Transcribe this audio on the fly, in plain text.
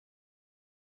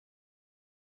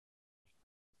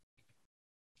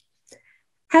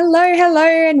Hello,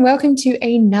 and welcome to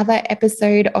another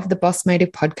episode of the Boss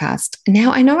Motive podcast.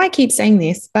 Now, I know I keep saying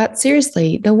this, but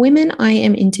seriously, the women I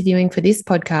am interviewing for this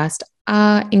podcast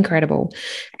are incredible.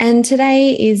 And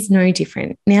today is no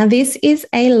different. Now, this is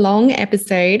a long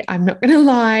episode, I'm not going to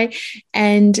lie,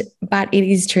 but it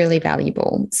is truly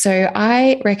valuable. So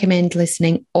I recommend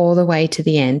listening all the way to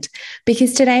the end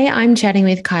because today I'm chatting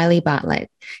with Kylie Bartlett.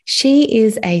 She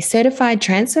is a certified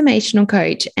transformational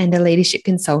coach and a leadership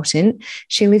consultant.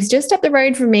 She lives just up the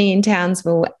road from me in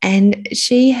Townsville, and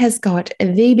she has got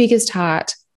the biggest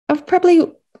heart of probably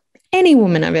any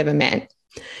woman I've ever met.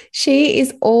 She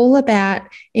is all about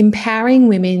empowering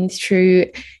women through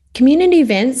community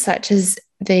events such as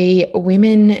the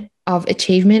Women of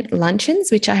Achievement luncheons,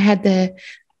 which I had the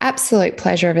absolute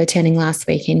pleasure of attending last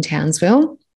week in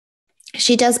Townsville.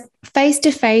 She does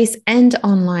face-to-face and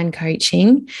online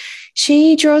coaching.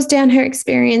 She draws down her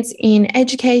experience in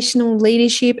educational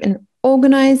leadership and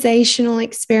organizational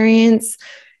experience.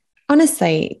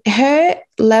 Honestly, her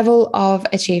level of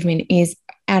achievement is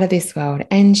out of this world,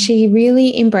 and she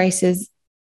really embraces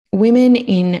women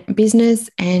in business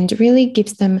and really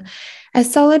gives them a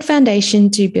solid foundation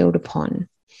to build upon.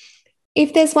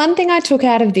 If there's one thing I took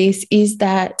out of this is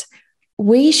that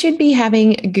we should be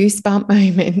having goosebump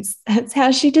moments. That's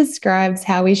how she describes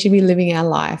how we should be living our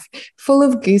life, full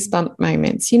of goosebump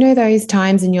moments. You know, those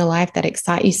times in your life that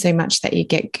excite you so much that you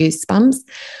get goosebumps?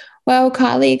 Well,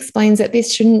 Kylie explains that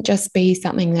this shouldn't just be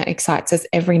something that excites us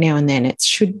every now and then.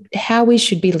 It's how we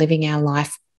should be living our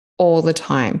life all the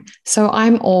time. So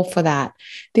I'm all for that.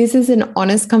 This is an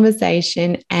honest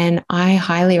conversation, and I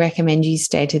highly recommend you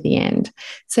stay to the end.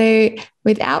 So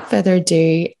without further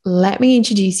ado, let me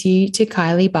introduce you to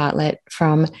Kylie Bartlett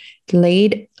from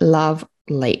Lead, Love,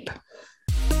 Leap.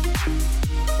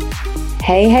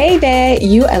 Hey there,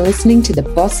 you are listening to the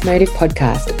Boss Motive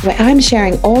podcast, where I'm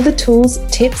sharing all the tools,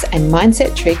 tips, and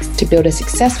mindset tricks to build a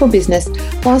successful business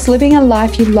whilst living a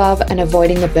life you love and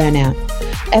avoiding the burnout.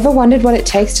 Ever wondered what it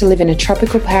takes to live in a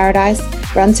tropical paradise,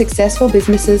 run successful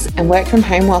businesses, and work from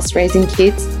home whilst raising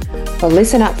kids? Well,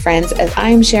 listen up, friends, as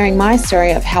I am sharing my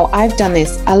story of how I've done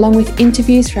this, along with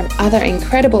interviews from other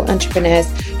incredible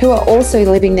entrepreneurs who are also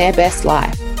living their best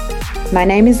life. My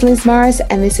name is Liz Morris,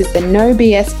 and this is the No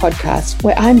BS podcast,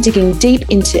 where I'm digging deep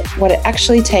into what it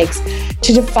actually takes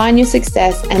to define your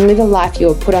success and live a life you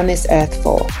were put on this earth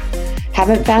for.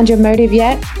 Haven't found your motive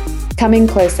yet? Come in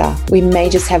closer. We may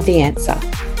just have the answer.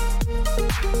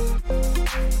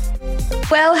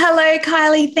 Well, hello,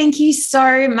 Kylie. Thank you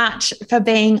so much for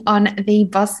being on the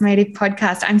Boss Motive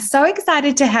podcast. I'm so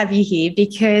excited to have you here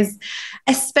because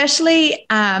especially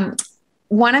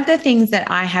one of the things that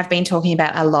I have been talking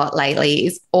about a lot lately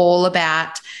is all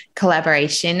about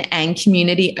collaboration and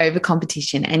community over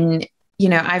competition. And, you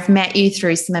know, I've met you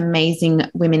through some amazing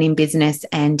women in business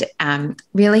and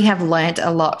really have learned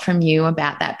a lot from you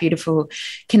about that beautiful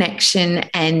connection.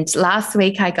 And last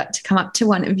week I got to come up to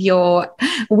one of your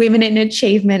Women in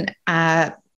Achievement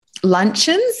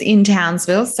luncheons in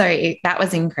Townsville. So that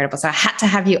was incredible. So I had to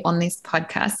have you on this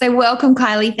podcast. So welcome,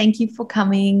 Kylie. Thank you for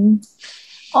coming.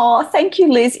 Oh, thank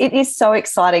you, Liz. It is so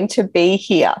exciting to be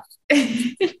here.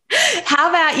 How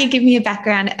about you give me a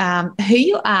background, who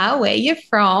you are, where you're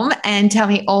from, and tell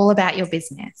me all about your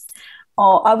business?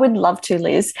 Oh, I would love to,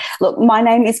 Liz. Look, my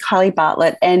name is Kylie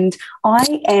Bartlett, and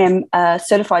I am a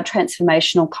certified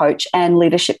transformational coach and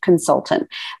leadership consultant.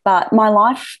 But my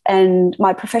life and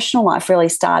my professional life really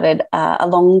started a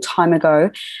long time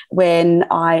ago when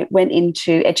I went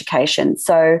into education.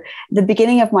 So the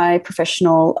beginning of my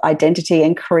professional identity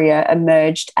and career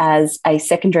emerged as a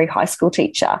secondary high school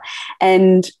teacher.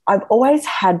 And I've always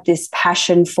had this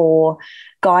passion for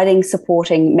guiding,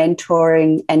 supporting,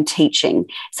 mentoring, and teaching.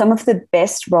 Some of the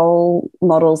best role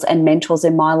models and mentors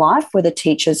in my life were the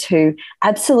teachers who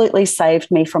absolutely saved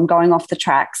me from going off the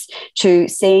tracks to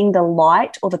seeing the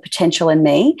light or the potential in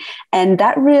me. And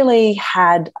that really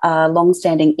had a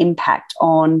long-standing impact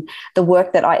on the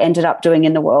work that I ended up doing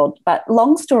in the world. But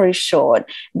long story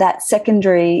short, that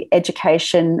secondary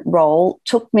education role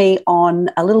took me on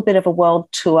a little bit of a world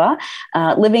tour,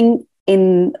 living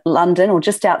in London or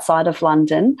just outside of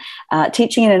London,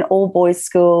 teaching in an all-boys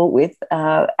school with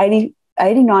 89%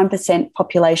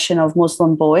 population of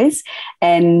Muslim boys,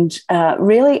 and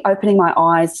really opening my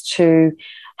eyes to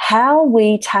how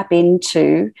we tap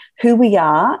into who we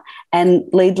are and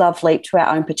lead, love, leap to our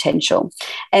own potential.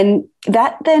 And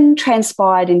that then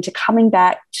transpired into coming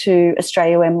back to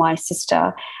Australia when my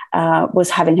sister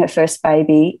was having her first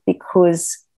baby,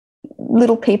 because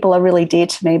little people are really dear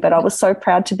to me, but I was so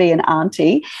proud to be an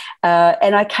auntie.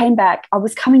 And I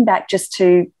was coming back just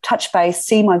to touch base,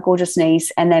 see my gorgeous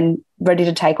niece, and then ready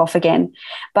to take off again.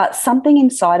 But something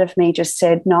inside of me just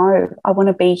said, no, I want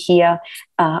to be here.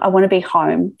 I want to be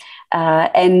home.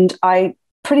 And I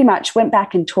pretty much went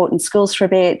back and taught in schools for a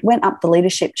bit, went up the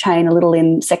leadership chain a little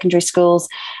in secondary schools,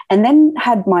 and then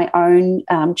had my own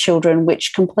children,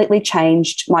 which completely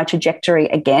changed my trajectory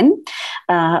again.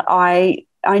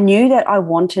 I knew that I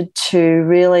wanted to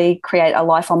really create a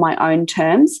life on my own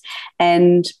terms,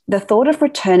 and the thought of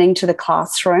returning to the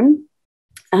classroom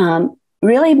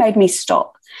really made me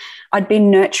stop. I'd been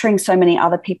nurturing so many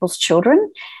other people's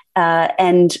children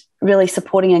and really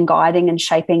supporting and guiding and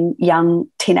shaping young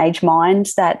teenage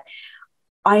minds, that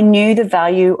I knew the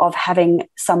value of having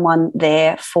someone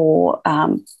there for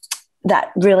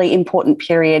that really important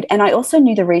period. And I also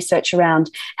knew the research around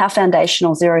how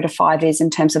foundational 0 to 5 is in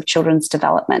terms of children's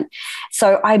development.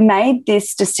 So I made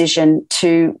this decision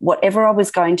to whatever I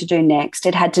was going to do next,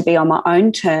 it had to be on my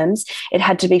own terms. It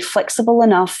had to be flexible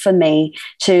enough for me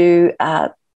to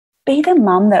be the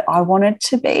mum that I wanted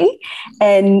to be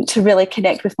and to really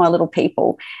connect with my little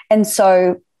people. And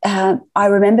so I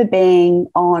remember being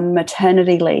on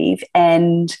maternity leave,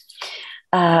 and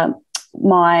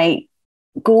my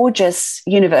gorgeous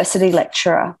university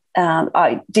lecturer,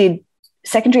 I did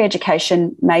secondary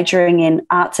education, majoring in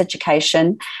arts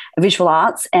education, visual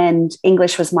arts, and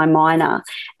English was my minor.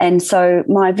 And so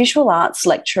my visual arts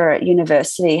lecturer at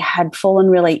university had fallen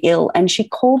really ill, and she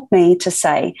called me to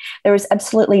say, there is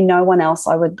absolutely no one else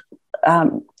I would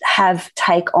have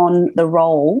take on the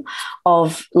role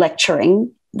of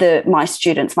lecturing my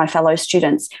students, my fellow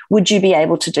students. Would you be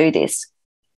able to do this?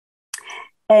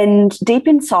 And deep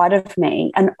inside of me,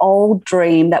 an old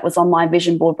dream that was on my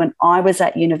vision board when I was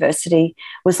at university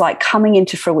was like coming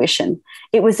into fruition.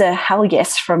 It was a hell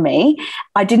yes from me.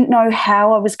 I didn't know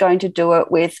how I was going to do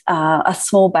it with a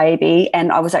small baby,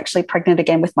 and I was actually pregnant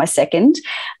again with my second.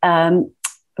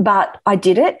 But I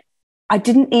did it. I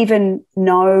didn't even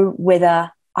know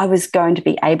whether I was going to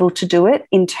be able to do it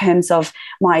in terms of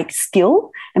my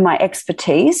skill and my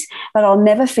expertise. But I'll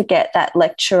never forget that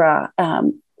lecturer.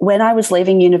 When I was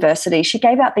leaving university, she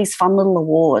gave out these fun little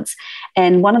awards.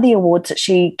 And one of the awards that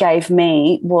she gave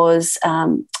me was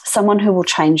someone who will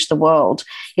change the world.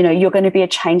 You know, you're going to be a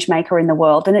change maker in the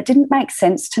world. And it didn't make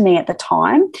sense to me at the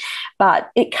time, but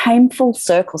it came full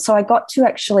circle. So I got to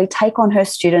actually take on her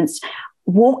students,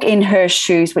 walk in her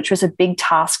shoes, which was a big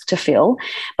task to fill.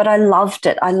 But I loved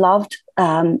it. I loved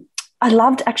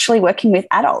actually working with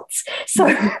adults. So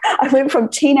I went from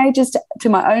teenagers to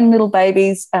my own little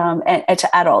babies and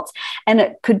to adults, and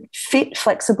it could fit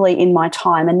flexibly in my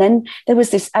time. And then there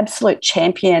was this absolute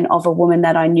champion of a woman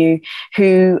that I knew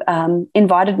who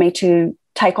invited me to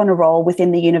take on a role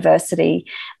within the university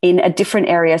in a different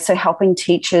area, so helping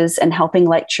teachers and helping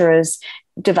lecturers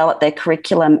develop their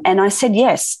curriculum. And I said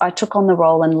yes. I took on the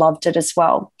role and loved it as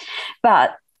well.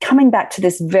 But coming back to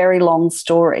this very long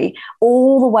story,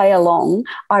 all the way along,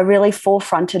 I really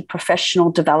forefronted professional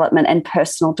development and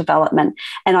personal development.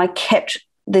 And I kept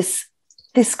this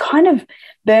kind of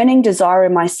burning desire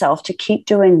in myself to keep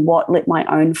doing what lit my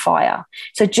own fire.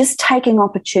 So just taking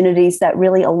opportunities that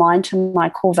really align to my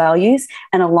core values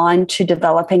and align to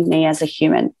developing me as a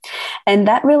human. And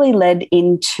that really led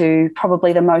into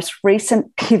probably the most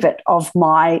recent pivot of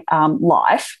my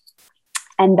life.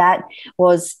 And that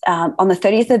was on the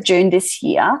 30th of June this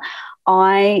year,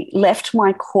 I left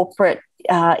my corporate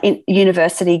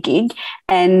university gig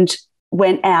and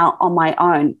went out on my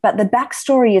own. But the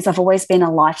backstory is I've always been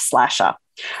a life slasher,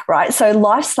 right? So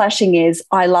life slashing is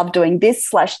I love doing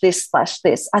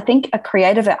this/this/this. I think a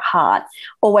creative at heart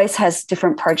always has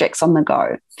different projects on the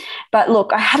go. But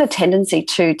look, I had a tendency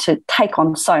to take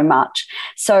on so much.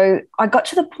 So I got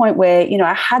to the point where, you know,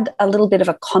 I had a little bit of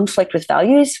a conflict with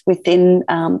values within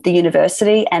the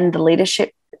university and the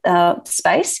leadership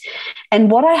space. And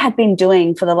what I had been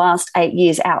doing for the last 8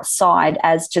 years outside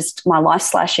as just my life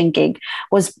slashing gig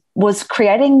was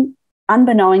creating,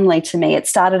 unbeknowingly to me, it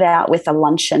started out with a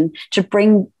luncheon to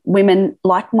bring women,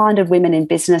 like-minded women in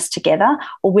business together,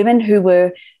 or women who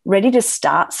were ready to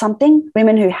start something,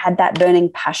 women who had that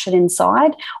burning passion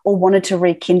inside or wanted to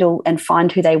rekindle and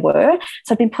find who they were.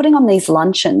 So I've been putting on these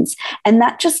luncheons, and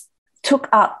that just took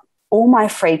up all my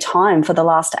free time for the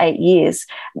last 8 years,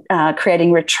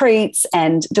 creating retreats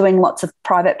and doing lots of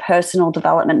private personal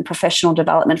development and professional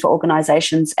development for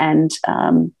organizations and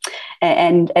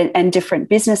different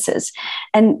businesses.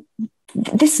 And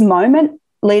this moment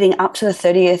leading up to the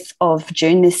 30th of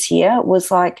June this year was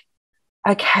like,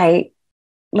 okay,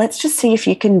 let's just see if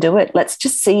you can do it. Let's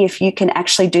just see if you can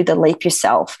actually do the leap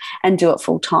yourself and do it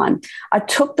full time. I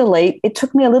took the leap. It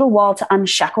took me a little while to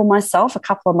unshackle myself, a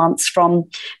couple of months from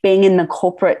being in the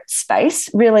corporate space,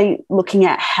 really looking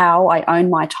at how I own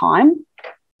my time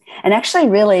and actually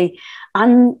really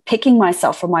unpicking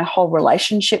myself from my whole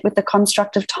relationship with the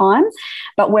construct of time.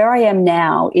 But where I am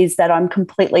now is that I'm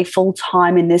completely full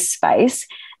time in this space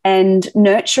and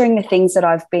nurturing the things that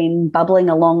I've been bubbling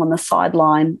along on the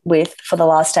sideline with for the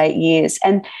last 8 years.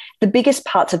 And the biggest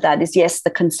parts of that is, yes, the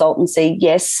consultancy,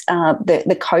 yes,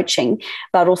 the coaching,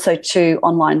 but also 2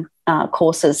 online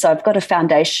courses. So I've got a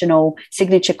foundational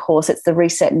signature course. It's the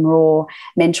Reset and Raw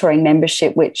Mentoring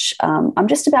Membership, which I'm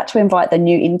just about to invite the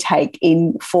new intake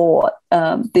in for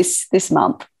this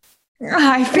month.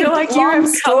 I feel like you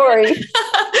have covered,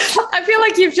 I feel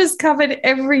like you've just covered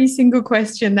every single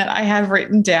question that I have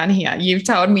written down here. You've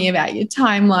told me about your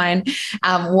timeline,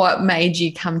 what made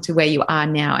you come to where you are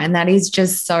now. And that is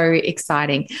just so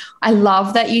exciting. I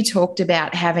love that you talked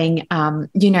about having,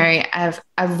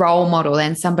 a role model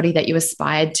and somebody that you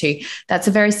aspired to. That's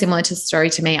a very similar story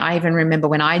to me. I even remember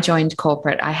when I joined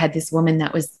corporate, I had this woman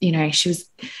that was, she was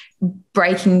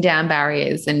breaking down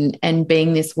barriers and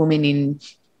being this woman in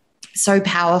so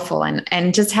powerful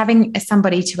and just having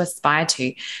somebody to aspire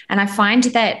to. And I find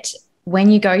that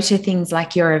when you go to things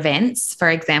like your events, for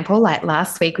example, like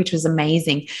last week, which was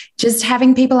amazing, just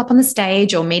having people up on the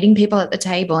stage or meeting people at the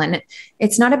table, and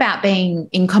it's not about being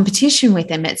in competition with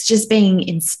them, it's just being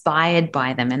inspired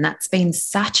by them. And that's been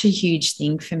such a huge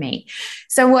thing for me.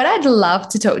 So what I'd love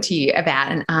to talk to you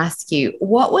about and ask you,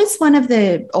 what was one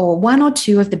or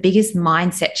two of the biggest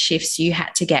mindset shifts you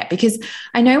had to get? Because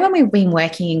I know when we've been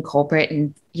working in corporate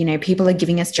and, people are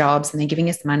giving us jobs and they're giving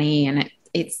us money, and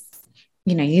it's,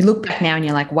 you look back now and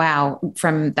you're like, wow,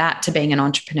 from that to being an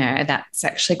entrepreneur, that's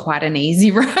actually quite an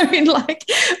easy road. Like,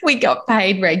 we got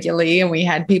paid regularly and we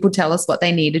had people tell us what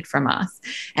they needed from us.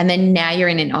 And then now you're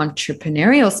in an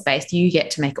entrepreneurial space, you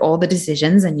get to make all the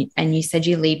decisions, and you said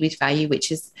you lead with value,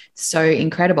 which is so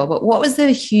incredible. But what was the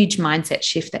huge mindset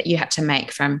shift that you had to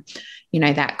make from,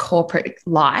 that corporate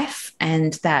life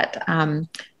and that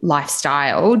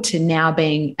lifestyle to now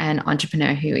being an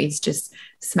entrepreneur who is just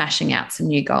smashing out some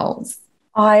new goals?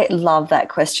 I love that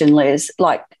question, Liz.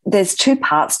 Like, there's 2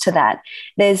 parts to that.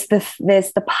 There's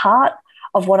the part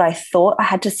of what I thought I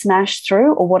had to smash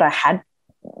through, or what I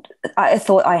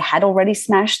thought I had already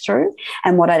smashed through,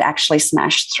 and what I'd actually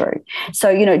smashed through.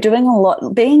 So, doing a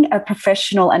lot, being a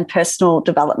professional and personal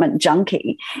development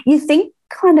junkie, you think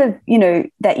kind of,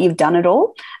 that you've done it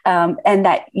all, and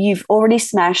that you've already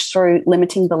smashed through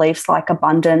limiting beliefs like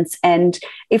abundance. And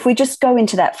if we just go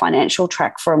into that financial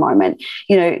track for a moment,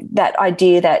 that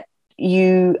idea that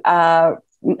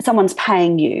someone's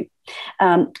paying you.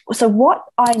 So what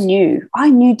I knew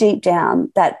deep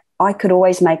down that I could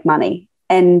always make money,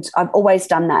 and I've always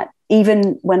done that.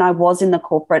 Even when I was in the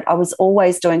corporate, I was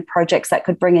always doing projects that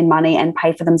could bring in money and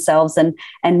pay for themselves and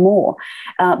more.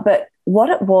 But what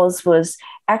it was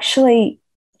actually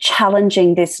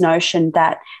challenging this notion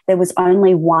that there was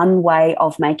only one way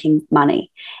of making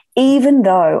money, even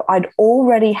though I'd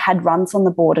already had runs on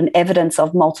the board and evidence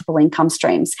of multiple income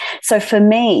streams. So for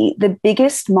me, the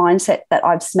biggest mindset that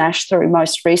I've smashed through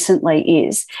most recently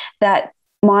is that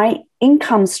my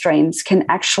income streams can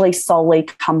actually solely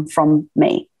come from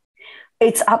me.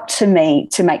 It's up to me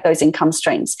to make those income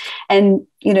streams, and,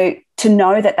 to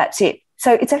know that that's it.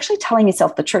 So it's actually telling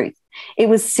yourself the truth. It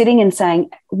was sitting and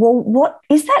saying, well, what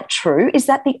is that true? Is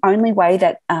that the only way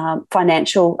that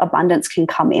financial abundance can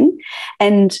come in?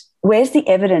 And where's the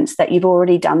evidence that you've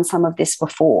already done some of this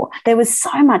before? There was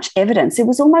so much evidence. It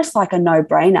was almost like a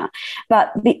no-brainer.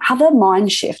 But the other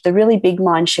mind shift, the really big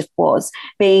mind shift, was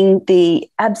being the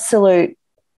absolute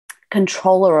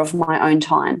controller of my own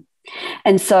time.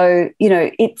 And so,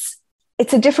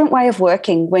 it's a different way of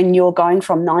working when you're going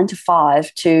from 9 to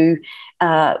 5 to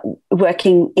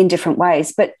working in different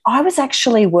ways. But I was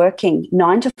actually working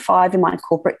 9 to 5 in my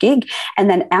corporate gig. And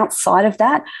then outside of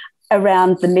that,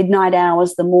 around the midnight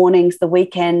hours, the mornings, the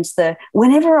weekends,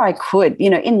 whenever I could,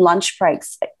 in lunch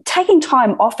breaks, taking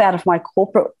time off out of my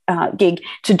corporate gig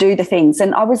to do the things.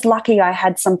 And I was lucky I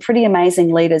had some pretty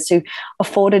amazing leaders who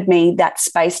afforded me that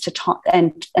space to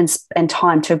and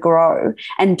time to grow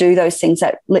and do those things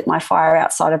that lit my fire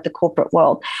outside of the corporate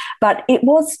world. But it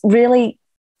was really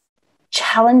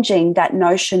challenging that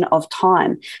notion of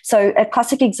time. So a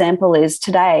classic example is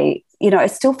today, I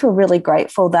still feel really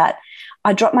grateful that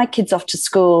I dropped my kids off to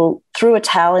school, threw a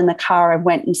towel in the car and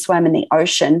went and swam in the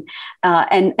ocean,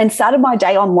 and started my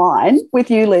day online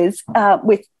with you, Liz,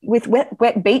 with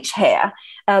wet beach hair.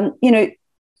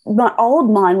 My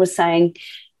old mind was saying,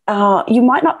 you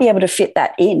might not be able to fit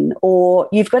that in, or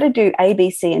you've got to do A,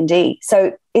 B, C, and D.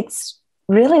 So it's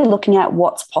really looking at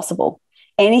what's possible.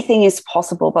 Anything is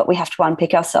possible, but we have to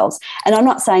unpick ourselves. And I'm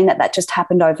not saying that that just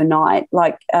happened overnight.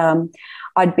 Like,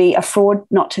 I'd be a fraud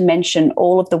not to mention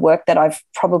all of the work that I've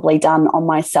probably done on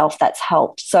myself that's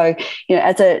helped. So,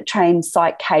 as a trained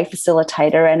Psych K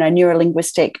facilitator and a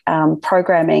neurolinguistic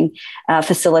programming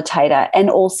facilitator, and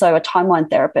also a timeline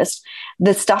therapist,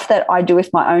 the stuff that I do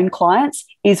with my own clients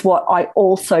is what I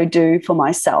also do for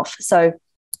myself. So,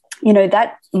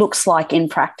 that looks like in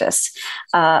practice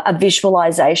a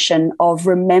visualization of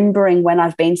remembering when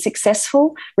I've been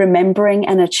successful, remembering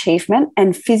an achievement,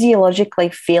 and physiologically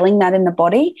feeling that in the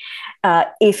body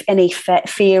if any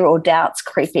fear or doubts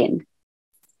creep in.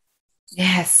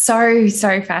 Yeah, so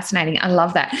fascinating. I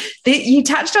love that. You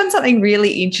touched on something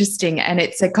really interesting, and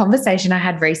it's a conversation I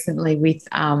had recently with,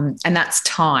 and that's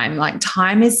time. Like,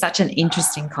 time is such an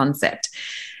interesting concept.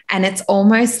 And it's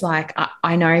almost like,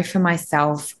 I know for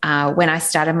myself, when I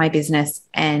started my business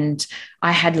and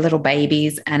I had little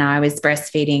babies and I was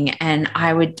breastfeeding, and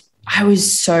I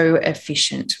was so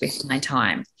efficient with my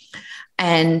time.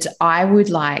 And I would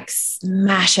like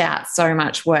smash out so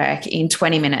much work in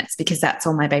 20 minutes because that's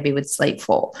all my baby would sleep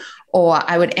for. Or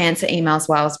I would answer emails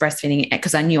while I was breastfeeding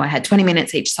because I knew I had 20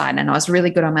 minutes each side, and I was really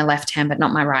good on my left hand, but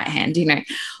not my right hand,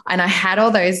 And I had all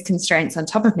those constraints on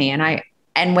top of me.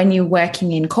 And when you're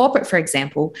working in corporate, for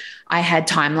example, I had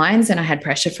timelines and I had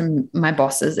pressure from my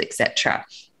bosses, etc.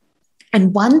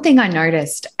 And one thing I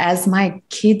noticed as my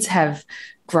kids have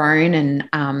grown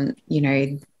and,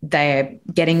 they're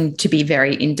getting to be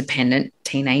very independent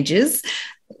teenagers,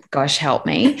 gosh, help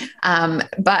me.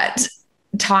 But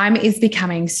time is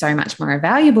becoming so much more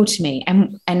valuable to me.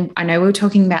 And I know we were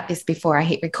talking about this before I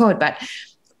hit record, but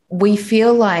we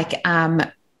feel like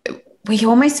we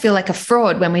almost feel like a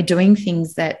fraud when we're doing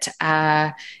things that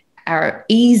are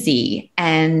easy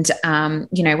and,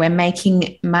 we're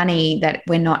making money that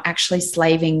we're not actually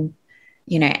slaving,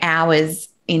 hours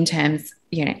in terms,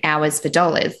 hours for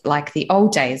dollars, like the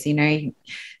old days,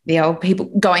 the old people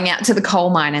going out to the coal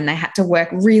mine and they had to work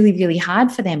really, really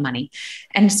hard for their money.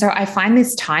 And so I find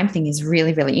this time thing is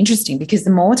really, really interesting because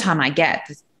the more time I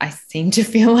get, I seem to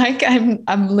feel like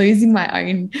I'm losing my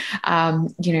own,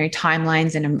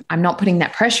 timelines, and I'm not putting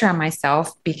that pressure on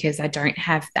myself because I don't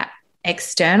have that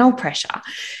external pressure.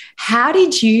 How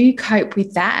did you cope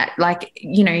with that? Like,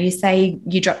 you say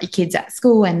you drop your kids at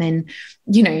school and then,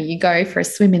 you go for a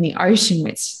swim in the ocean,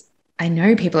 which I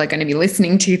know people are going to be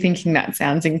listening to thinking that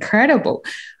sounds incredible,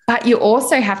 but you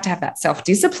also have to have that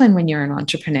self-discipline when you're an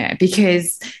entrepreneur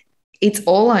because it's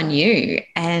all on you.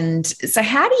 And so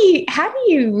how do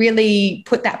you really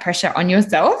put that pressure on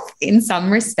yourself in some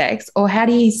respects, or how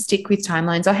do you stick with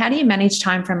timelines, or how do you manage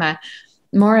time from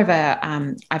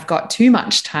I've got too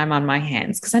much time on my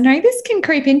hands? Because I know this can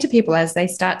creep into people as they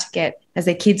start to as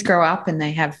their kids grow up and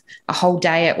they have a whole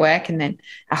day at work and then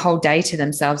a whole day to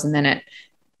themselves. And then at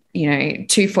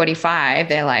 2:45,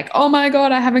 they're like, oh my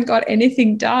God, I haven't got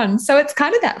anything done. So it's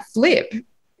kind of that flip.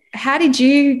 How did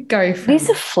you go from it? It is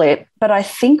a flip, but I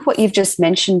think what you've just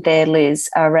mentioned there, Liz,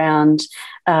 around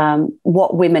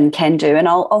what women can do, and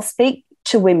I'll speak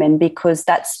to women because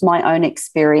that's my own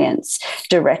experience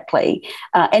directly.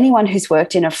 Anyone who's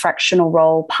worked in a fractional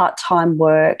role, part-time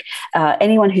work,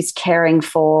 anyone who's caring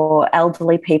for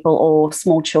elderly people or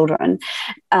small children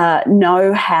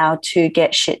know how to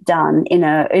get shit done in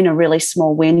a really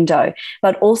small window.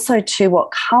 But also too,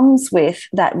 what comes with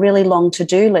that really long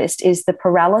to-do list is the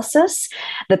paralysis,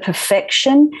 the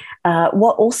perfection.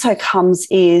 What also comes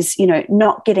is,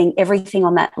 not getting everything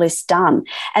on that list done.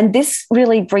 And this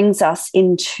really brings us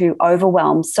into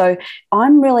overwhelm. So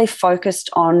I'm really focused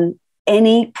on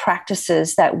any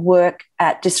practices that work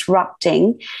at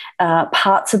disrupting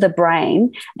parts of the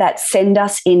brain that send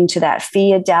us into that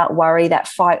fear, doubt, worry, that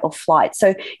fight or flight.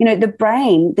 So, the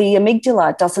brain, the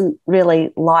amygdala doesn't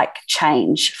really like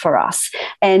change for us.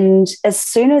 And as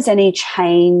soon as any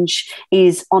change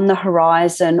is on the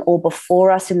horizon or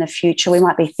before us in the future, we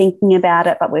might be thinking about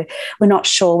it, but we're not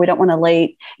sure, we don't want to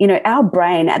lead. Our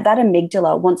brain, that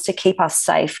amygdala wants to keep us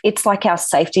safe. It's like our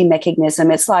safety mechanism.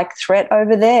 It's like threat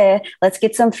over there. Let's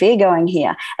get some fear going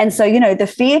here. And so, the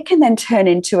fear can then turn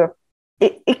into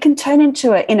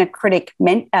an inner critic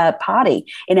party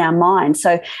in our mind.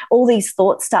 So all these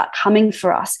thoughts start coming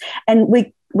for us, and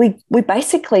we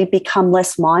basically become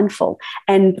less mindful,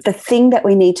 and the thing that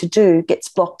we need to do gets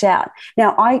blocked out.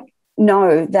 Now, I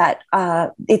know that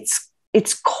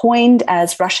it's coined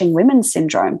as rushing women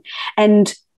syndrome,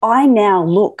 and I now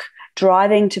look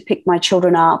driving to pick my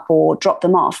children up or drop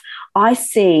them off. I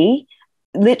see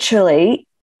literally,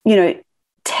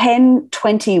 10,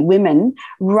 20 women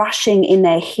rushing in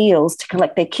their heels to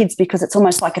collect their kids, because it's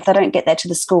almost like if they don't get there to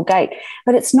the school gate.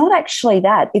 But it's not actually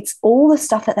that. It's all the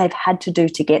stuff that they've had to do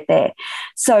to get there.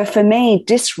 So for me,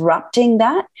 disrupting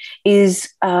that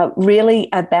is really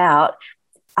about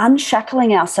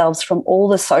unshackling ourselves from all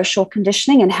the social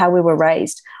conditioning and how we were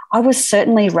raised. I was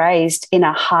certainly raised in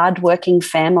a hardworking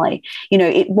family. You know,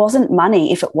 it wasn't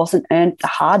money if it wasn't earned the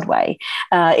hard way.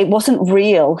 It wasn't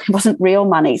real. It wasn't real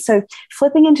money. So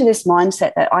flipping into this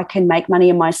mindset that I can make money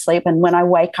in my sleep, and when I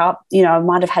wake up, you know, I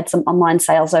might have had some online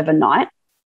sales overnight.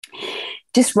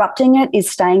 Disrupting it is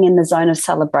staying in the zone of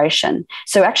celebration.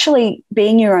 So actually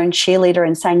being your own cheerleader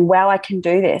and saying, wow, I can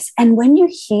do this. And when you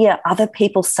hear other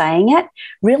people saying it,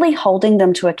 really holding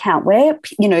them to account, where,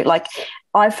 you know, like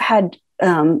I've had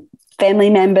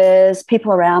family members,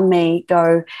 people around me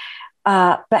go,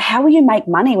 but how will you make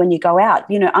money when you go out?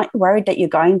 You know, aren't you worried that you're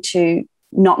going to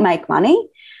not make money?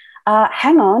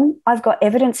 Hang on, I've got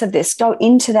evidence of this. Go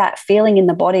into that feeling in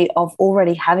the body of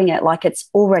already having it, like it's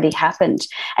already happened.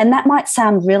 And that might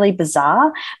sound really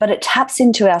bizarre, but it taps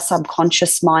into our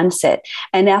subconscious mindset.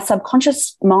 And our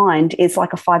subconscious mind is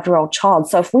like a 5-year-old child.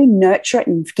 So if we nurture it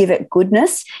and give it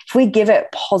goodness, if we give it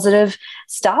positive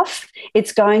stuff,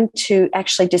 it's going to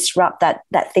actually disrupt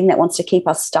that thing that wants to keep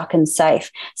us stuck and safe.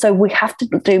 So we have to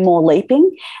do more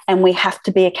leaping, and we have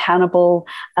to be accountable.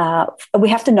 We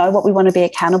have to know what we want to be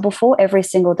accountable for every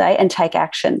single day and take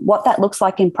action. What that looks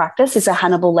like in practice is a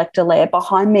Hannibal Lecter layer.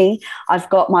 Behind me, I've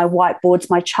got my whiteboards,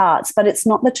 my charts, but it's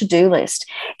not the to-do list.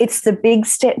 It's the big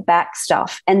step back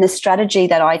stuff. And the strategy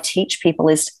that I teach people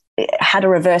is how to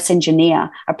reverse engineer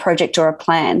a project or a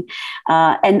plan.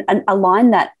 And a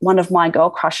line that one of my girl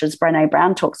crushes, Brené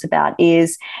Brown, talks about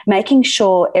is making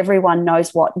sure everyone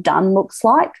knows what done looks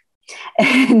like.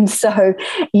 And so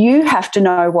you have to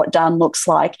know what done looks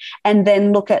like, and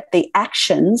then look at the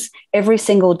actions every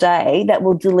single day that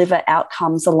will deliver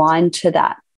outcomes aligned to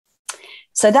that.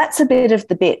 So that's a bit of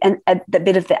the bit, and the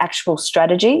bit of the actual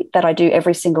strategy that I do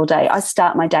every single day. I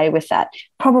start my day with that,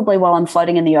 probably while I'm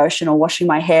floating in the ocean or washing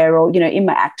my hair, or, you know, in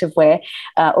my activewear,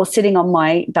 or sitting on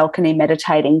my balcony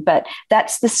meditating. But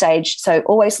that's the stage. So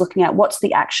always looking at what's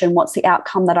the action, what's the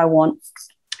outcome that I want.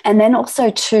 And then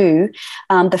also too,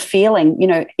 the feeling, you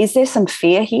know, is there some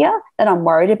fear here that I'm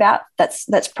worried about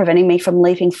that's preventing me from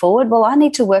leaping forward? Well, I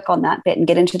need to work on that bit and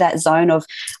get into that zone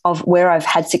of where I've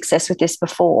had success with this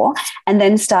before, and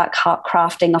then start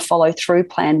crafting a follow through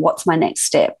plan. What's my next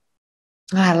step?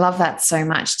 I love that so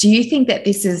much. Do you think that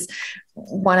this is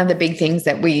one of the big things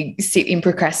that we sit in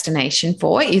procrastination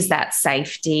for, is that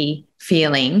safety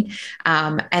feeling?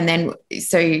 And then,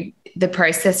 so the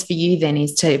process for you then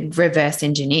is to reverse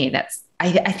engineer.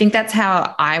 I think that's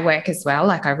how I work as well.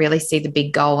 Like, I really see the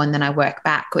big goal and then I work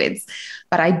backwards,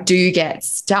 but I do get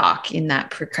stuck in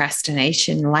that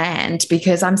procrastination land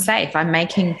because I'm safe. I'm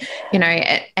making, you know,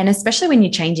 and especially when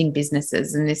you're changing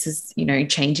businesses, and this is, you know,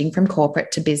 changing from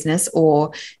corporate to business,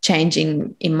 or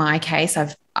changing, in my case,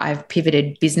 I've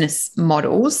pivoted business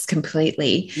models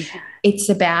completely. Mm-hmm. It's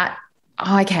about,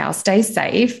 okay, I'll stay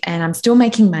safe and I'm still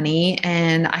making money,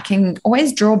 and I can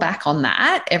always draw back on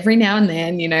that every now and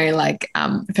then, you know, like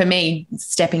for me,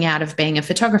 stepping out of being a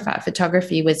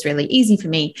photography was really easy for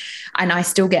me. And I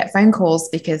still get phone calls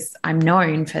because I'm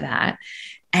known for that.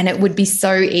 And it would be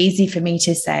so easy for me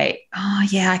to say, oh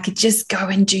yeah, I could just go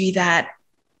and do that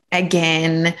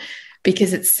again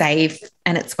because it's safe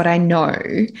and it's what I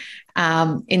know.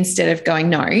 Instead of going,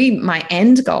 no, my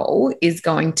end goal is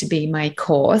going to be my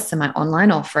course and my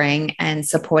online offering and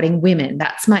supporting women.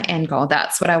 That's my end goal.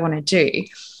 That's what I want to do.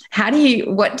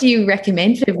 What do you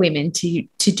recommend for women to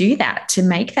do that, to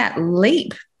make that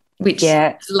leap? Which,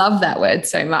 I love that word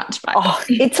so much. But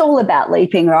it's all about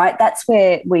leaping, right? That's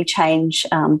where we change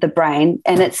the brain,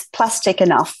 and it's plastic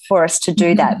enough for us to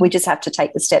do that. We just have to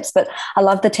take the steps. But I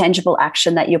love the tangible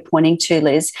action that you're pointing to,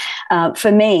 Liz.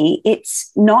 For me,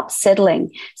 it's not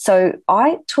settling. So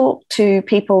I talk to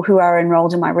people who are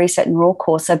enrolled in my Reset and Raw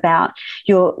course about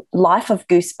your life of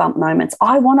goosebump moments.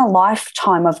 I want a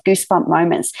lifetime of goosebump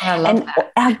moments. I love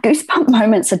that. Our goosebump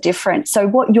moments are different. So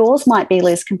what yours might be,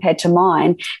 Liz, compared to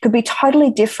mine, could be totally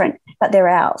different, but they're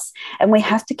ours. And we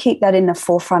have to keep that in the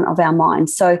forefront of our mind.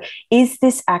 So is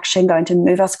this action going to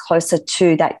move us closer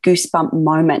to that goosebump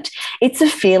moment? It's a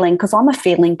feeling, because I'm a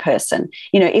feeling person.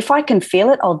 You know, if I can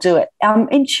feel it, I'll do it. I'm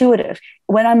intuitive.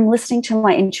 when I'm listening to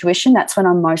my intuition, that's when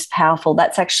I'm most powerful.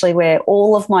 That's actually where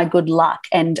all of my good luck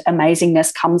and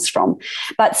amazingness comes from.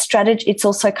 But strategy, it's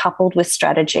also coupled with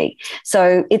strategy.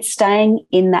 So it's staying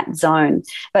in that zone.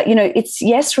 But, it's,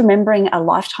 yes, remembering a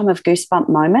lifetime of goosebump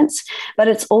moments, but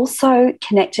it's also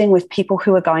connecting with people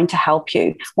who are going to help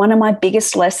you. One of my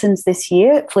biggest lessons this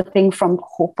year, flipping from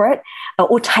corporate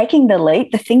or taking the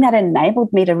leap, the thing that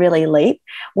enabled me to really leap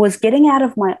was getting out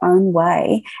of my own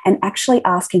way and actually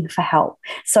asking for help.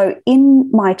 So in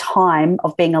my time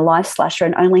of being a life slasher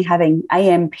and only having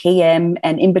AM, PM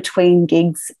and in between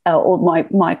gigs or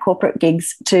my corporate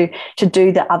gigs to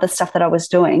do the other stuff that I was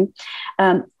doing,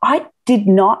 I did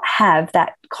not have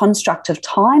that construct of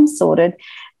time sorted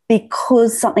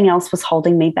because something else was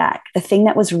holding me back. The thing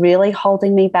that was really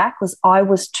holding me back was I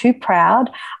was too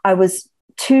proud. I was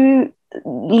too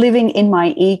living in my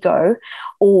ego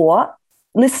or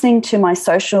listening to my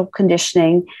social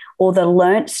conditioning or the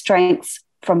learnt strengths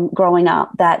from growing up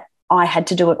that I had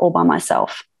to do it all by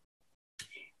myself.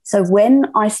 So when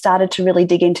I started to really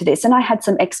dig into this, and I had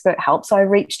some expert help, so I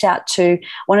reached out to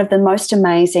one of the most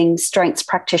amazing strengths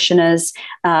practitioners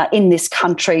in this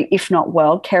country, if not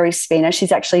world, Kerry Spina.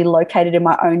 She's actually located in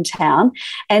my own town.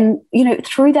 And,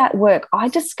 through that work, I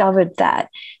discovered that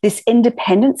this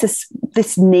independence,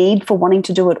 this need for wanting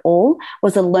to do it all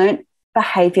was a learnt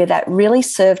behavior that really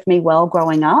served me well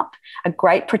growing up, a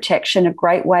great protection, a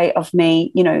great way of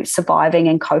me, surviving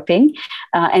and coping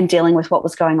and dealing with what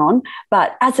was going on.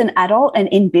 But as an adult and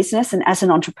in business and as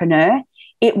an entrepreneur,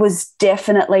 it was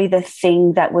definitely the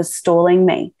thing that was stalling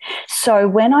me. So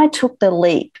when I took the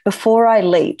leap, before I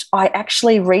leaped, I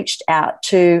actually reached out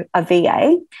to a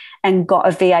VA and got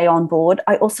a VA on board.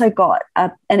 I also got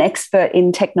an expert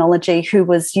in technology who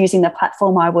was using the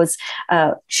platform I was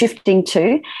shifting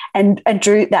to and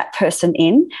drew that person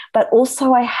in. But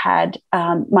also I had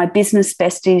my business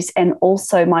besties and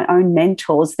also my own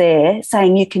mentors there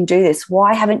saying, you can do this.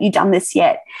 Why haven't you done this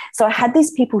yet? So I had these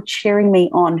people cheering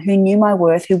me on who knew my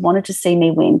worth, who wanted to see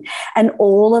me win. And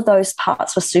all of those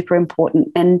parts were super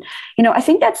important. And, I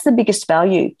think that's the biggest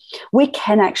value. We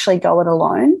can actually go it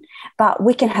alone, but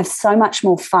we can have so much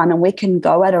more fun and we can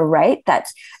go at a rate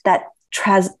that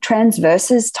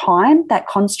transverses time, that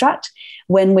construct,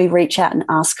 when we reach out and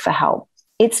ask for help.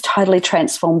 It's totally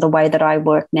transformed the way that I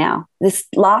work now. This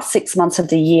last 6 months of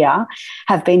the year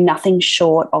have been nothing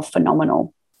short of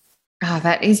phenomenal. Oh,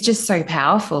 that is just so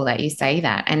powerful that you say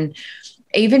that. And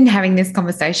even having this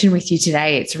conversation with you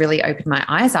today, it's really opened my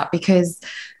eyes up because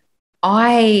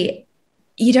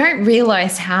you don't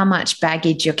realize how much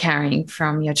baggage you're carrying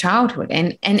from your childhood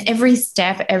and every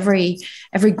step, every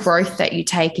growth that you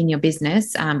take in your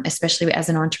business, especially as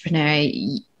an entrepreneur,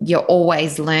 you're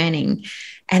always learning.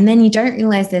 And then you don't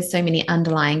realize there's so many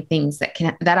underlying things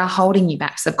that are holding you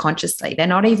back subconsciously. They're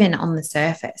not even on the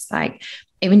surface. Like,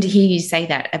 even to hear you say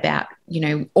that about,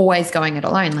 always going it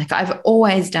alone. Like, I've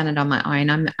always done it on my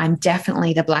own. I'm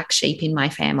definitely the black sheep in my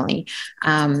family.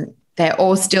 They're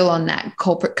all still on that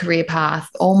corporate career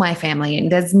path, all my family. And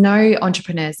there's no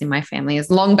entrepreneurs in my family as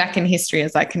long back in history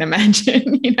as I can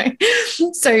imagine,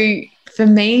 So for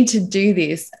me to do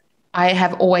this, I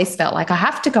have always felt like I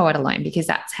have to go it alone because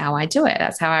that's how I do it.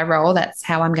 That's how I roll. That's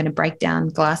how I'm going to break down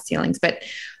glass ceilings. But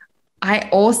I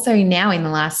also now, in the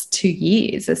last 2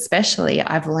 years, especially,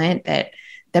 I've learned that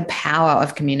the power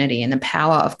of community and the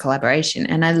power of collaboration.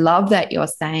 And I love that you're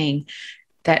saying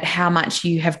that how much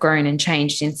you have grown and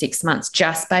changed in 6 months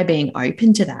just by being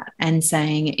open to that and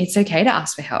saying it's okay to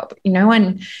ask for help.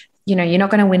 And you're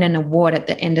not going to win an award at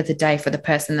the end of the day for the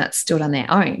person that stood on their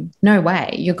own. No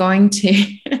way. You're going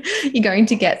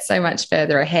to get so much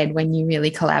further ahead when you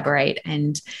really collaborate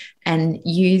and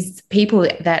use people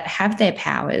that have their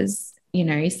powers.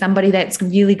 Somebody that's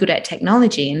really good at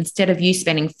technology, instead of you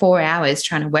spending 4 hours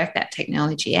trying to work that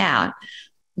technology out,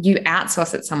 you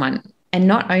outsource it someone. And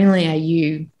not only are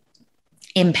you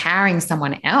empowering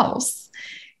someone else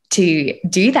to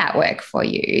do that work for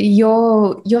you,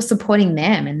 you're supporting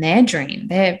them and their dream.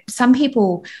 Some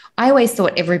people, I always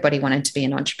thought everybody wanted to be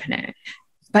an entrepreneur,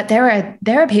 but there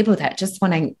are people that just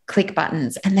want to click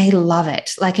buttons and they love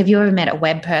it. Like, have you ever met a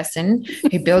web person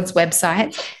who builds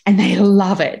websites and they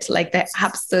love it? Like, they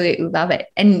absolutely love it.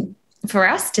 And for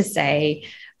us to say,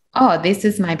 oh, this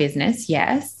is my business,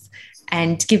 yes,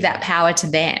 and give that power to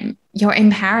them, you're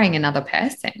empowering another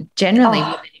person. Generally,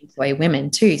 women employ women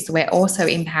too. So we're also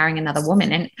empowering another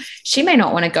woman. And she may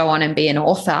not want to go on and be an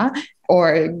author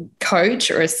or a coach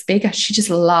or a speaker. She just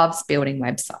loves building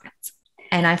websites.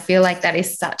 And I feel like that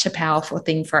is such a powerful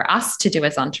thing for us to do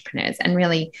as entrepreneurs. And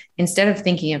really, instead of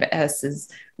thinking of us as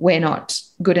we're not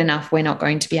good enough, we're not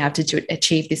going to be able to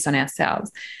achieve this on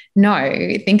ourselves,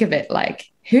 No, think of it like,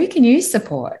 who can you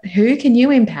support? Who can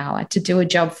you empower to do a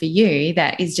job for you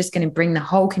that is just going to bring the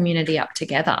whole community up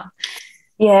together?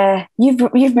 Yeah,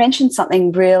 you've mentioned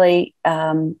something really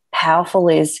powerful.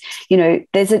 Is,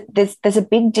 there's a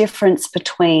big difference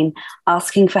between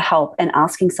asking for help and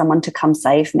asking someone to come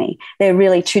save me. They're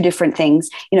really two different things.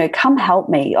 Come help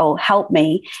me, or help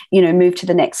me, move to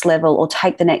the next level or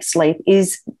take the next leap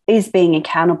is being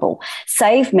accountable.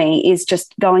 Save me is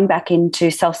just going back into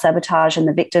self-sabotage and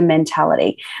the victim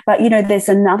mentality. But there's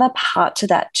another part to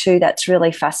that too that's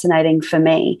really fascinating for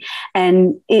me,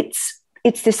 and it's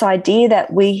this idea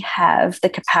that we have the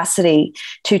capacity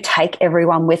to take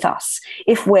everyone with us.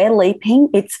 If we're leaping,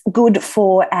 it's good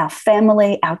for our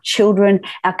family, our children,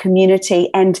 our community,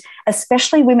 and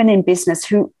especially women in business,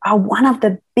 who are one of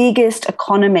the biggest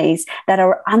economies that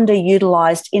are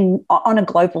underutilized on a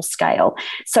global scale.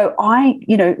 So I,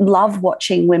 love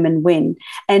watching women win.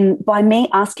 And by me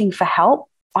asking for help,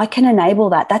 I can enable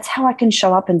that. That's how I can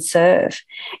show up and serve.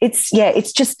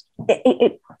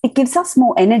 It gives us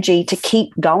more energy to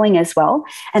keep going as well.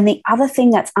 And the other thing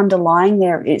that's underlying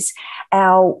there is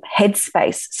our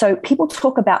headspace. So people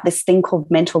talk about this thing called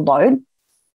mental load.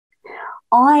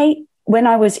 When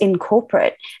I was in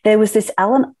corporate, there was this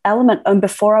element, and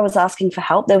before I was asking for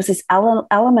help, there was this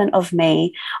element of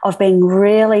me of being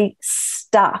really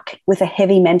stuck with a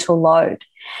heavy mental load.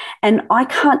 And I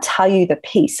can't tell you the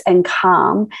peace and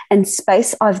calm and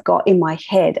space I've got in my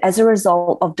head as a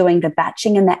result of doing the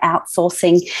batching and the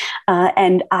outsourcing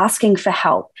and asking for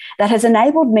help that has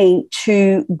enabled me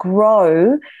to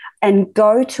grow and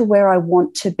go to where I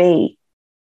want to be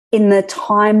in the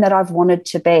time that I've wanted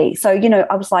to be. So,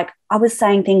 I was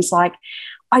saying things like,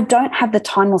 I don't have the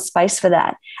time or space for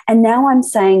that. And now I'm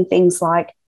saying things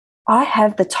like, I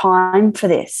have the time for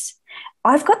this.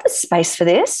 I've got the space for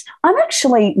this. I'm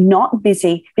actually not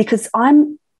busy because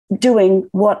I'm doing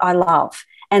what I love,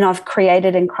 and I've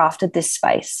created and crafted this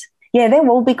space. Yeah, there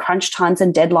will be crunch times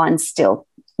and deadlines still,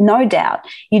 no doubt.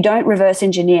 You don't reverse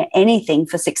engineer anything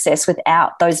for success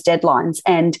without those deadlines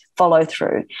and follow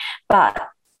through. But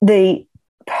the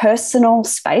personal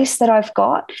space that I've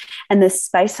got and the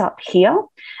space up here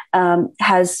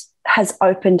has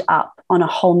opened up on a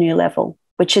whole new level,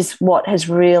 which is what has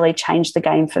really changed the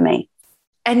game for me.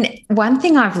 And one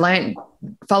thing I've learned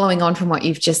following on from what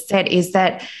you've just said is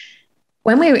that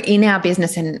when we're in our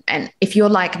business, and if you're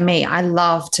like me, I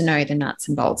love to know the nuts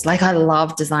and bolts. Like, I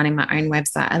love designing my own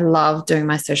website. I love doing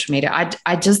my social media.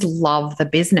 I just love the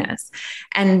business.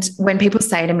 And when people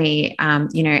say to me,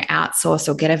 outsource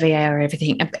or get a VA or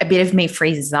everything, a bit of me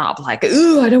freezes up, like,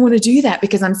 ooh, I don't want to do that,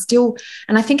 because I'm still,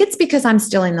 and I think it's because I'm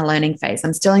still in the learning phase.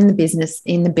 I'm still in the business,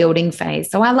 in the building phase.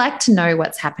 So I like to know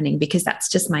what's happening because that's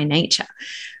just my nature.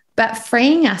 But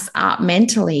freeing us up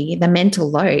mentally, the mental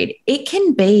load, it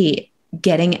can be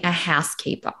getting a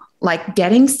housekeeper, like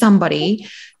getting somebody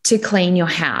to clean your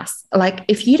house. Like,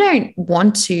 if you don't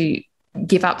want to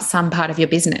give up some part of your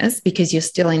business because you're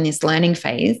still in this learning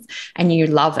phase and you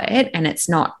love it, and it's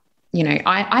not,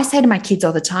 I say to my kids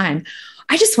all the time,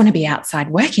 I just want to be outside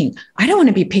working. I don't want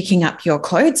to be picking up your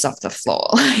clothes off the floor.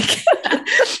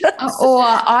 Or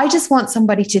I just want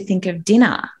somebody to think of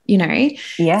dinner,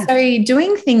 Yeah. So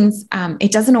doing things,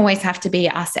 it doesn't always have to be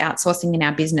us outsourcing in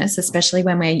our business, especially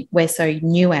when we're so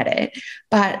new at it,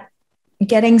 but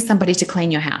getting somebody to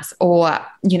clean your house, or,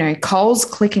 Coles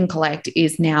Click and Collect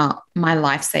is now my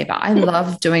lifesaver. I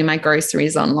love doing my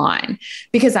groceries online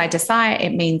because I decide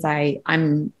it means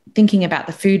I'm thinking about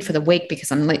the food for the week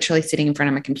because I'm literally sitting in front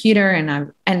of my computer,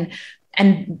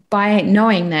 and by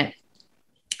knowing that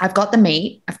I've got the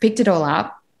meat, I've picked it all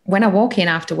up. When I walk in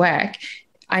after work,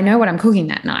 I know what I'm cooking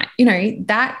that night.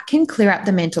 That can clear up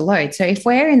the mental load. So if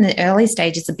we're in the early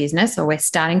stages of business or we're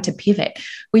starting to pivot,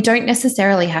 we don't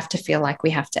necessarily have to feel like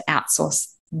we have to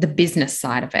outsource the business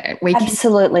side of it. We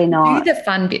Absolutely not. Do the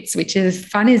fun bits, which is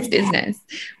fun is business.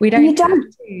 We don't have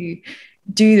to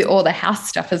do all the house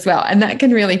stuff as well. And that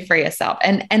can really free us up.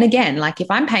 And again, like,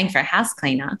 if I'm paying for a house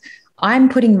cleaner, I'm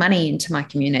putting money into my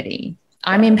community.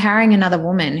 I'm empowering another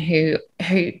woman who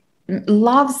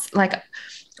loves, like,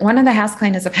 one of the house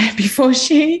cleaners I've had before,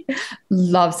 she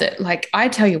loves it. Like, I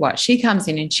tell you what, she comes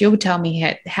in and she'll tell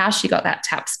me how she got that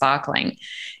tap sparkling.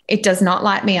 It does not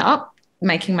light me up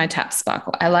making my tap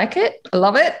sparkle. I like it. I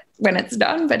love it when it's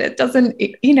done, but it doesn't,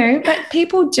 but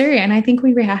people do. And I think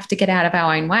we have to get out of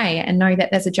our own way and know that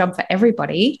there's a job for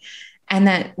everybody, and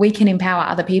that we can empower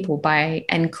other people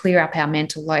and clear up our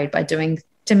mental load by doing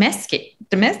domestic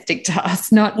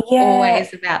tasks, not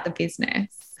always about the business.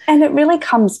 And it really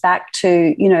comes back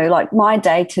to, like, my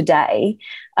day to day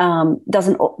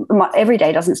every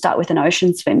day doesn't start with an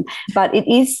ocean swim, but it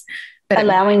is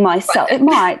allowing myself,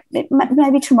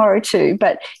 maybe tomorrow too,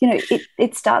 but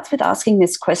it starts with asking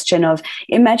this question of,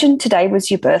 imagine today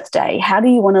was your birthday. How do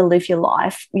you want to live your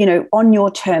life, on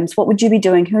your terms? What would you be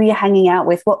doing? Who are you hanging out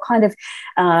with? What kind of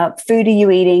food are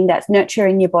you eating that's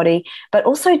nurturing your body? But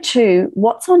also too,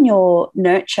 what's on your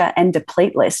nurture and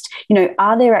deplete list?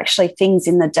 Are there actually things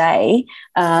in the day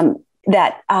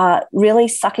that are really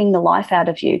sucking the life out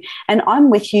of you? And I'm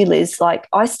with you, Liz. Like,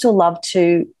 I still love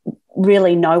to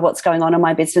really know what's going on in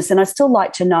my business, and I still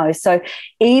like to know. So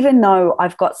even though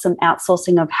I've got some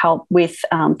outsourcing of help with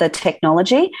the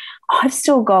technology, I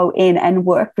still go in and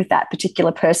work with that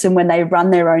particular person when they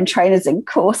run their own trainers and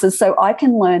courses, so I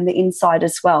can learn the inside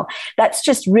as well. That's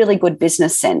just really good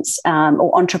business sense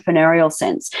or entrepreneurial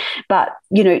sense. But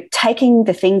taking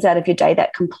the things out of your day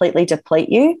that completely deplete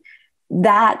you,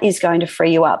 that is going to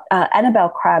free you up. Annabelle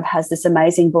Crabb has this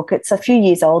amazing book. It's a few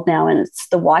years old now, and it's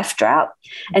The Wife Drought.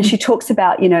 And she talks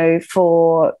about,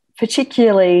 for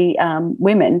particularly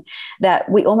women,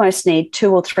 that we almost need 2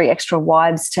 or 3 extra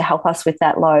wives to help us with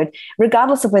that load,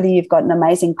 regardless of whether you've got an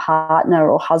amazing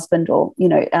partner or husband or,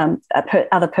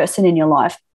 other person in your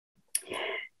life.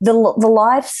 The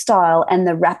lifestyle and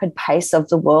the rapid pace of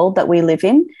the world that we live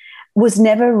in was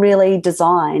never really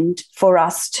designed for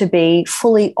us to be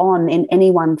fully on in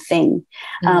any one thing.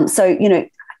 So,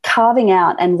 carving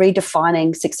out and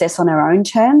redefining success on our own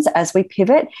terms as we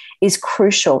pivot is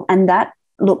crucial. And that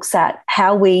looks at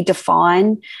how we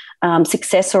define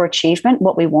success or achievement,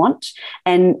 what we want,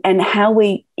 and how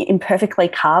we imperfectly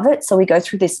carve it. So we go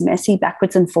through this messy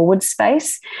backwards and forward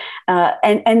space,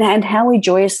 and how we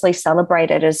joyously celebrate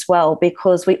it as well,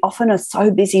 because we often are so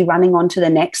busy running on to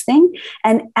the next thing.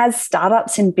 And as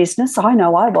startups in business, I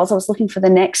know I was looking for the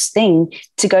next thing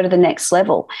to go to the next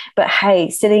level. But hey,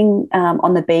 sitting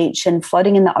on the beach and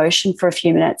floating in the ocean for a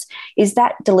few minutes is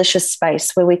that delicious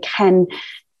space where we can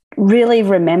really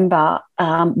remember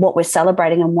what we're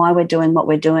celebrating and why we're doing what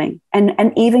we're doing,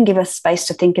 and even give us space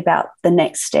to think about the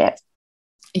next step.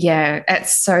 Yeah,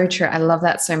 it's so true. I love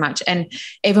that so much. And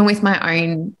even with my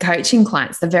own coaching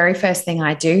clients, the very first thing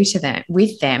I do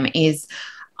with them is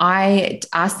I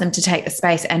ask them to take the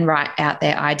space and write out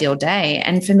their ideal day.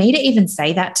 And for me to even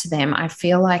say that to them, I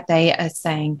feel like they are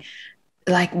saying,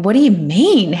 like, what do you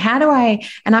mean? How do I?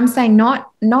 And I'm saying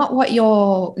not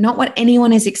what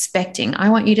anyone is expecting. I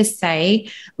want you to say,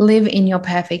 live in your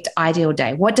perfect ideal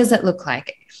day. What does it look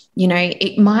like?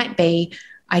 It might be,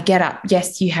 I get up.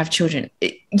 Yes, you have children.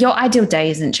 Your ideal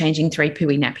day isn't changing 3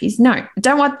 pooey nappies. No,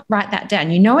 don't write that down.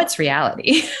 It's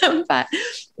reality. But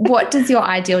what does your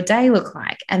ideal day look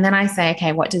like? And then I say,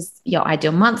 okay, what does your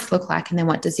ideal month look like? And then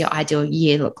what does your ideal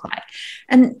year look like?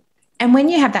 And when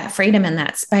you have that freedom and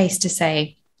that space to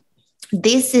say,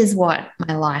 this is what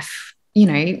my life,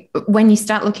 when you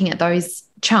start looking at those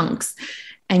chunks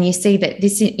and you see that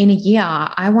this in a year,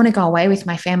 I want to go away with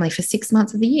my family for 6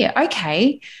 months of the year.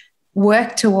 Okay,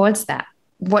 work towards that.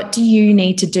 What do you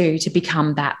need to do to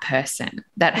become that person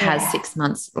that has 6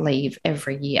 months leave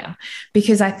every year?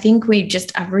 Because I think we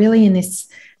just are really in this,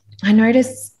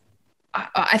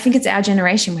 I think it's our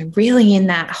generation. We're really in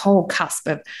that whole cusp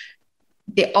of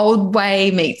the old way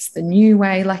meets the new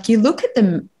way. Like, you look at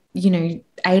them, 18,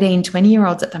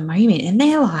 20-year-olds at the moment, and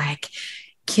they're like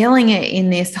killing it in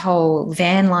this whole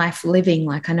van life living.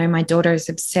 Like, I know my daughter is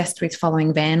obsessed with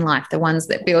following van life, the ones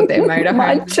that build their motorhome.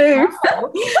 Mine too.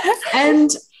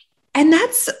 And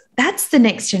that's the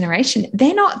next generation.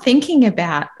 They're not thinking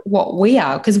about what we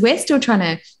are, because we're still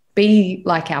trying to be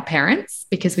like our parents,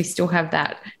 because we still have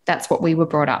that. That's what we were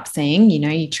brought up seeing.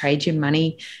 You trade your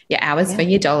money, your hours for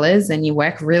your dollars, and you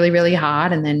work really, really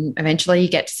hard. And then eventually you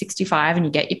get to 65 and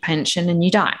you get your pension and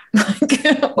you die.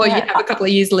 Or you have a couple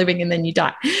of years living and then you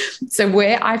die. So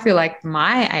where I feel like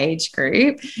my age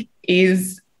group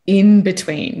is in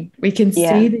between. We can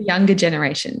see the younger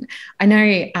generation. I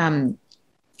know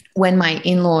when my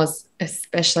in-laws,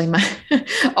 especially my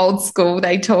old school,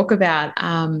 they talk about,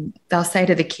 they'll say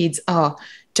to the kids, oh,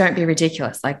 don't be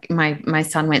ridiculous. Like, my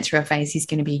son went through a phase, he's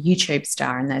going to be a YouTube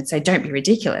star, and they'd say, don't be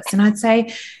ridiculous. And I'd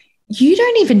say, you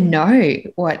don't even know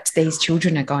what these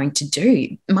children are going to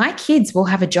do. My kids will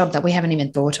have a job that we haven't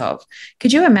even thought of.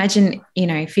 Could you imagine,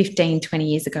 15, 20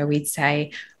 years ago, we'd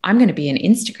say, I'm going to be an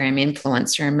Instagram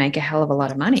influencer and make a hell of a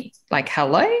lot of money. Like,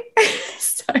 hello?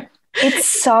 So It's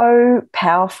so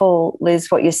powerful,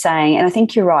 Liz, what you're saying. And I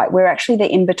think you're right. We're actually the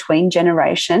in-between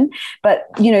generation. But,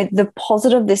 the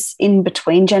positive of this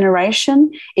in-between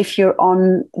generation, if you're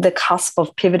on the cusp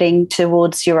of pivoting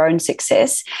towards your own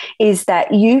success, is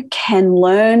that you can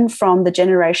learn from the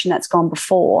generation that's gone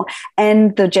before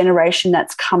and the generation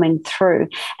that's coming through.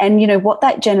 And, what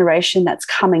that generation that's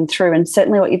coming through, and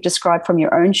certainly what you've described from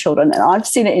your own children, and I've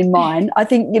seen it in mine, I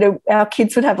think, our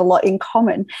kids would have a lot in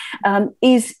common,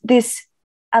 is this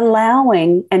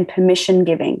allowing and permission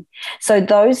giving. So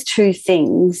those two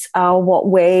things are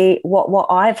what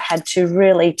I've had to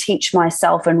really teach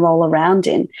myself and roll around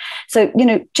in. So,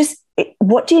 just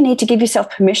what do you need to give yourself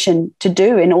permission to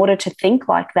do in order to think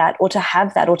like that, or to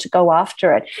have that, or to go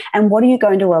after it? And what are you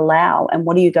going to allow, and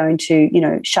what are you going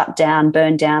to, shut down,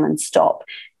 burn down, and stop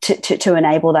to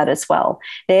enable that as well?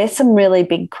 There's some really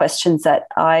big questions that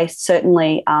I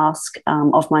certainly ask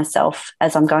of myself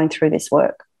as I'm going through this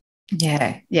work.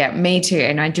 Yeah, me too.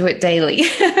 And I do it daily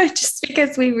just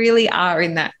because we really are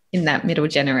in that middle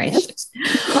generation.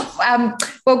 Well,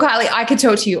 Kylie, I could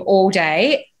talk to you all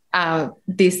day.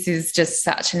 This is just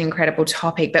such an incredible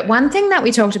topic. But one thing that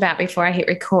we talked about before I hit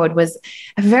record was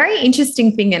a very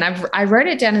interesting thing. And I wrote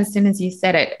it down as soon as you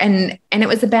said it. And it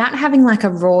was about having like a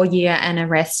raw year and a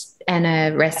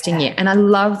resting year. And I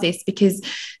love this because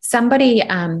somebody,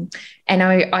 and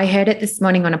I heard it this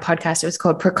morning on a podcast, it was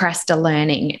called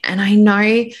Procrastinating. And I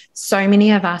know so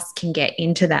many of us can get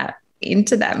into that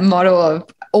model of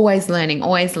always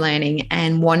learning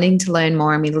and wanting to learn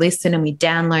more. And we listen and we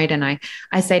download. And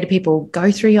I say to people,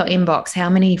 go through your inbox. How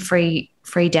many free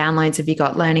downloads have you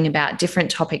got learning about different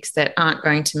topics that aren't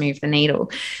going to move the needle?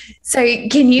 So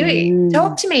can you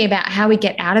talk to me about how we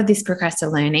get out of this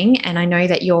procrastinating? And I know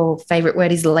that your favorite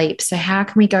word is leap. So how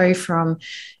can we go from,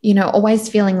 always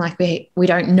feeling like we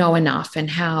don't know enough and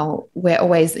how we're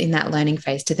always in that learning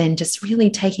phase to then just really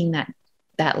taking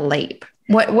that leap?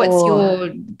 What's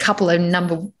your couple of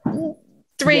number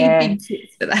 3 big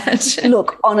tips for that?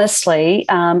 Look, honestly,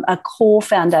 a core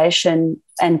foundation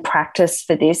and practice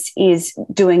for this is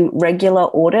doing regular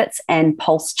audits and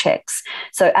pulse checks.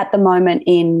 So at the moment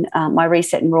in my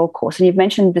Reset and Raw course, and you've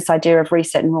mentioned this idea of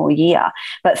Reset and Raw year,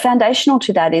 but foundational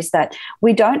to that is that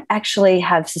we don't actually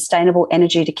have sustainable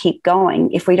energy to keep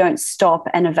going if we don't stop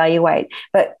and evaluate.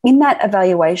 But in that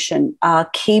evaluation are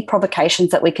key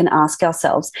provocations that we can ask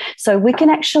ourselves. So we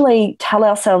can actually tell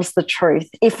ourselves the truth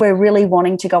if we're really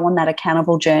wanting to go on that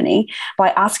accountable journey by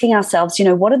asking ourselves,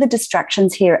 what are the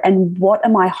distractions here, and what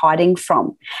am I hiding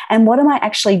from? And what am I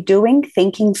actually doing,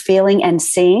 thinking, feeling, and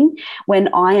seeing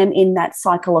when I am in that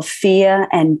cycle of fear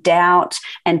and doubt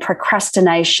and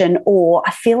procrastination, or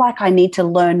I feel like I need to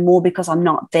learn more because I'm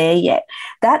not there yet?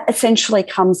 That essentially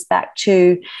comes back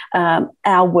to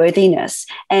our worthiness.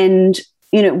 And,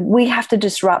 we have to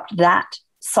disrupt that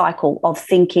cycle of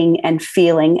thinking and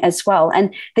feeling as well.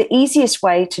 And the easiest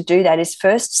way to do that is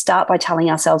first start by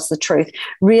telling ourselves the truth.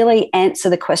 Really answer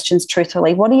the questions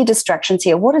truthfully. What are your distractions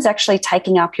here? What is actually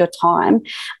taking up your time?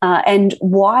 And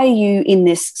why are you in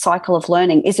this cycle of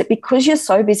learning? Is it because you're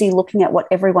so busy looking at what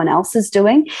everyone else is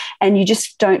doing and you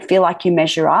just don't feel like you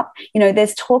measure up?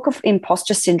 There's talk of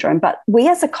imposter syndrome, but we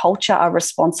as a culture are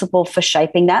responsible for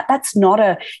shaping that. That's not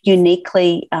a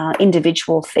uniquely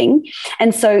individual thing.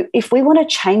 And so if we want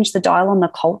to change the dial on the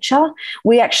culture,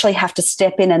 we actually have to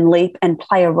step in and leap and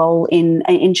play a role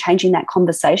in changing that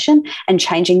conversation and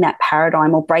changing that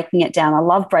paradigm or breaking it down. I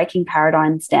love breaking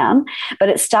paradigms down, but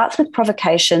it starts with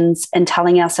provocations and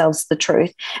telling ourselves the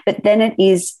truth, but then it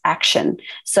is action.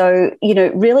 So,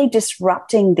 really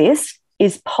disrupting this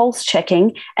is pulse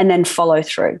checking and then follow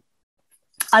through.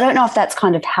 I don't know if that's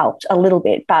kind of helped a little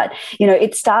bit, but,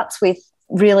 it starts with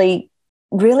really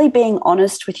being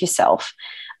honest with yourself.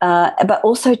 But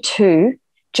also too,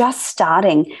 just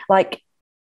starting. Like,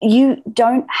 you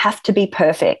don't have to be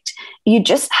perfect. You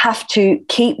just have to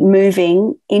keep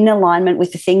moving in alignment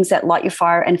with the things that light your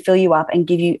fire and fill you up and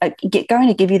give you going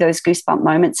to give you those goosebump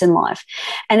moments in life.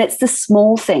 And it's the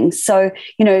small things. So,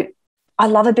 I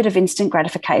love a bit of instant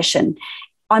gratification.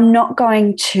 I'm not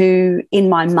going to, in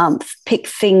my month, pick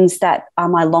things that are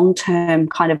my long-term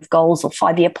kind of goals or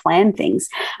 5-year plan things.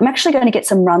 I'm actually going to get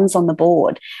some runs on the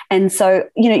board. And so,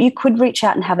 you could reach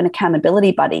out and have an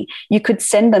accountability buddy. You could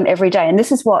send them every day. And this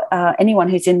is what anyone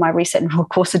who's in my Reset and Raw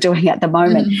course are doing at the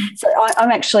moment. Mm-hmm. So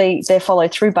I'm actually their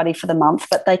follow-through buddy for the month,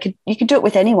 but you could do it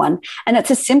with anyone. And it's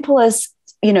as simple as,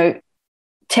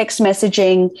 text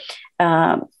messaging,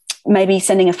 maybe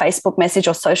sending a Facebook message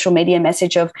or social media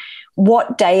message of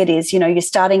what day it is. You're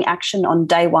starting action on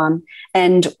day one,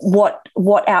 and what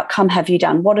outcome have you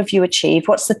done? What have you achieved?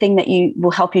 What's the thing that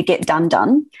will help you get done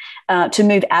to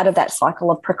move out of that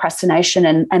cycle of procrastination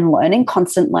and learning,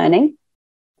 constant learning?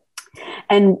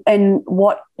 And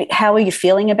how are you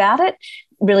feeling about it?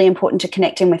 Really important to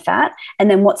connect in with that. And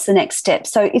then what's the next step?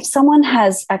 So if someone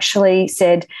has actually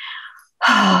said,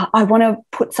 I want to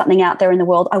put something out there in the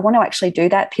world, I want to actually do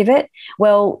that pivot,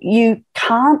 well, you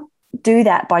can't do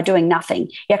that by doing nothing.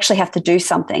 You actually have to do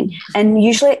something. And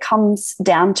usually it comes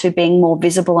down to being more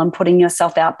visible and putting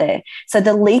yourself out there. So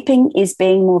the leaping is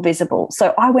being more visible.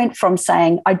 So I went from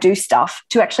saying I do stuff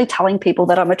to actually telling people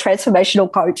that I'm a transformational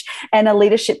coach and a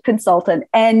leadership consultant,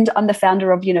 and I'm the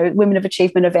founder of, Women of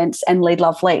Achievement events and Lead,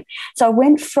 Love, Leap. So I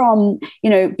went from,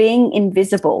 being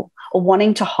invisible or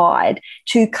wanting to hide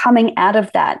to coming out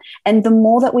of that. And the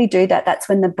more that we do that, that's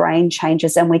when the brain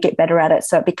changes and we get better at it.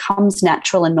 So it becomes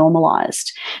natural and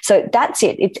normalized. So that's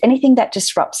it. It's anything that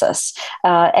disrupts us.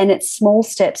 And it's small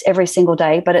steps every single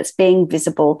day, but it's being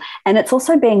visible. And it's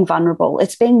also being vulnerable.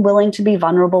 It's being willing to be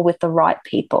vulnerable with the right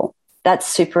people. That's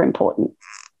super important.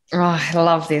 Oh, I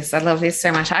love this. I love this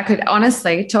so much. I could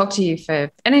honestly talk to you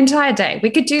for an entire day. We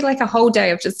could do like a whole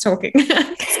day of just talking.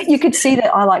 You could see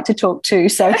that I like to talk too.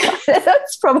 So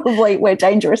that's probably, we're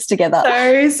dangerous together.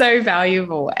 So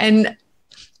valuable. And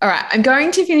all right, I'm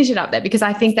going to finish it up there because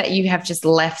I think that you have just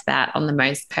left that on the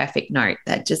most perfect note,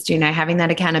 that just, having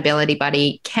that accountability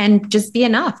buddy can just be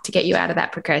enough to get you out of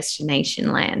that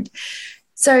procrastination land.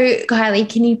 So, Kylie,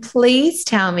 can you please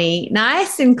tell me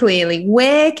nice and clearly,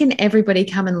 where can everybody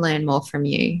come and learn more from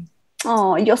you?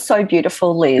 Oh, you're so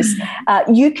beautiful, Liz.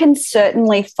 You can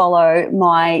certainly follow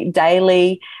my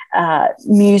daily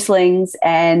muslings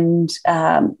and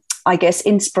I guess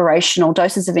inspirational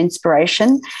doses of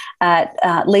inspiration at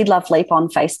Lead, Love, Leap on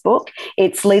Facebook.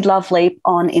 It's Lead, Love, Leap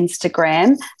on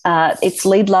Instagram. It's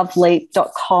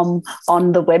leadloveleap.com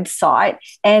on the website.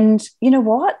 And you know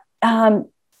what?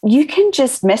 You can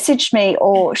just message me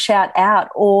or shout out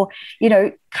or,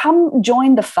 come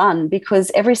join the fun, because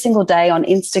every single day on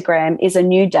Instagram is a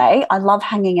new day. I love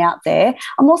hanging out there.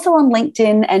 I'm also on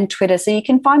LinkedIn and Twitter, so you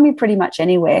can find me pretty much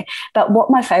anywhere. But what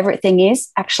my favorite thing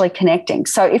is actually connecting.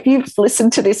 So if you've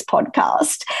listened to this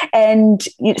podcast and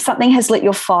something has lit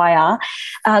your fire,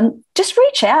 just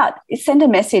reach out, send a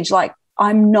message. Like,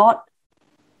 I'm not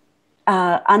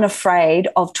unafraid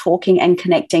of talking and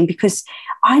connecting, because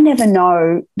I never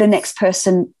know the next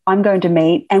person I'm going to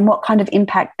meet and what kind of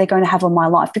impact they're going to have on my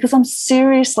life, because I'm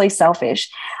seriously selfish.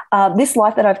 This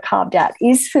life that I've carved out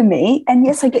is for me. And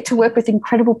yes, I get to work with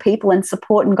incredible people and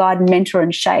support and guide and mentor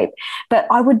and shape. But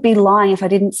I would be lying if I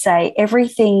didn't say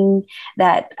everything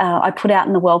that I put out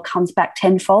in the world comes back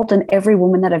tenfold. And every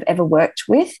woman that I've ever worked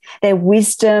with, their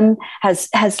wisdom has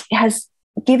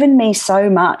given me so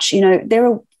much. There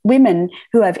are women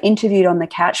who I've interviewed on the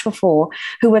couch before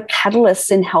who were catalysts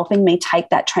in helping me take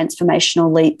that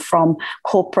transformational leap from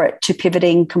corporate to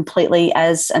pivoting completely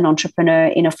as an entrepreneur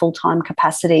in a full-time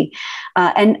capacity.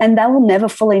 And they will never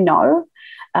fully know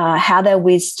how their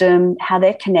wisdom, how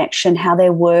their connection, how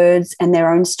their words and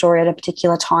their own story at a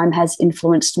particular time has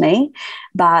influenced me.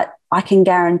 But I can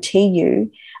guarantee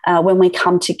you, when we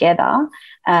come together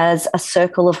as a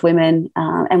circle of women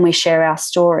and we share our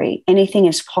story, anything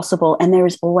is possible, and there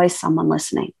is always someone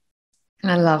listening.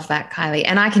 I love that, Kylie.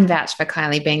 And I can vouch for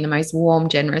Kylie being the most warm,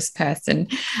 generous person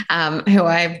who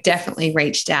I've definitely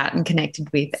reached out and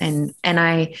connected with. And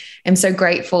I am so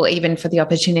grateful even for the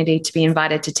opportunity to be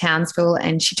invited to Townsville,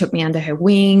 and she took me under her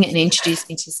wing and introduced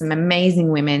me to some amazing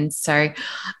women. So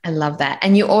I love that.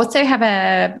 And you also have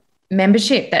a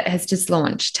membership that has just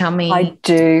launched. Tell me. I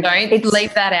do. Don't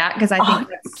leave that out, because I think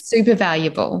that's super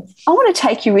valuable. I want to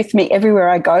take you with me everywhere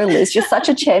I go, Liz. You're such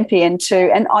a champion too.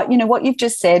 And what you've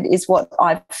just said is what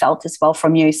I've felt as well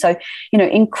from you. So,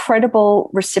 incredible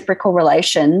reciprocal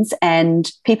relations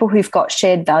and people who've got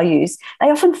shared values, they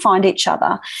often find each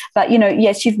other. But,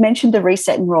 yes, you've mentioned the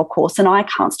Reset and Raw course, and I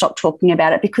can't stop talking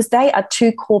about it because they are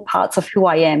two core parts of who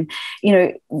I am.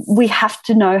 We have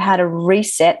to know how to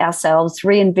reset ourselves,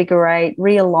 reinvigorate,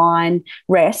 realign,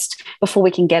 rest before we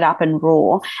can get up and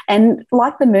roar. And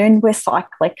like the moon, we're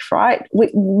cyclic, right?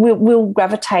 We'll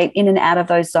gravitate in and out of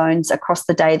those zones across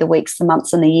the day, the weeks, the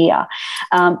months, and the year.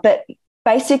 But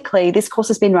basically, this course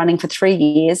has been running for 3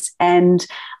 years, and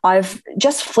I've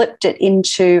just flipped it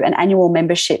into an annual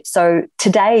membership. So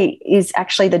today is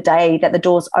actually the day that the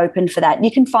doors open for that. You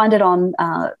can find it on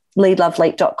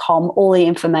leadlovelead.com, all the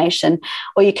information,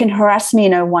 or you can harass me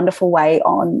in a wonderful way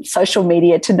on social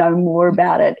media to know more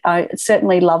about it. I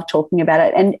certainly love talking about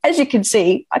it. And as you can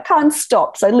see, I can't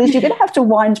stop. So Liz, you're going to have to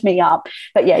wind me up.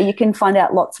 But yeah, you can find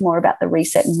out lots more about the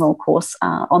Reset and Roar course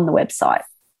on the website.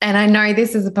 And I know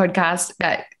this is a podcast,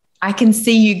 but I can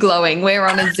see you glowing. We're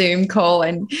on a Zoom call,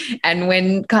 and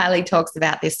when Kylie talks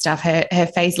about this stuff, her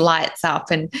face lights up.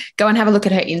 And go and have a look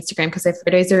at her Instagram, because her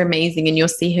photos are amazing, and you'll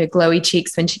see her glowy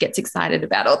cheeks when she gets excited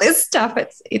about all this stuff.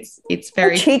 It's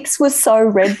very. Her cheeks were so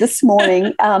red this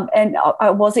morning, and I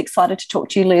was excited to talk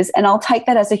to you, Liz. And I'll take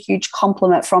that as a huge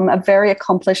compliment from a very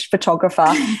accomplished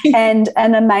photographer and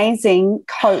an amazing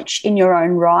coach in your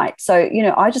own right. So,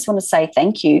 I just want to say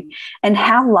thank you. And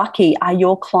how lucky are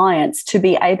your clients to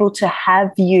be able to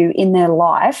have you in their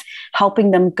life,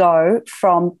 helping them go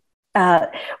from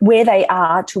where they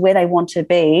are to where they want to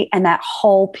be, and that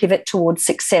whole pivot towards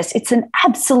success. It's an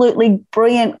absolutely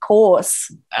brilliant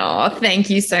course. Oh, thank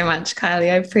you so much,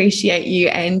 Kylie. I appreciate you.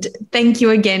 And thank you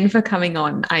again for coming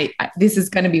on. This is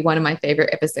going to be one of my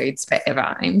favorite episodes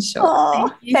forever, I'm sure. Oh,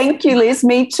 thank you, Liz.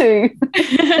 Me too.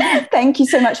 Thank you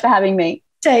so much for having me.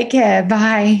 Take care.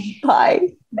 Bye.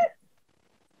 Bye.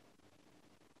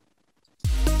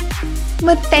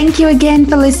 Well, thank you again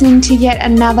for listening to yet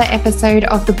another episode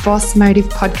of the Boss Motive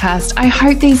podcast. I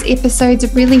hope these episodes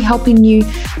are really helping you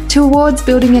towards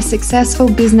building a successful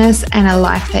business and a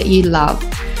life that you love.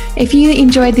 If you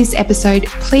enjoyed this episode,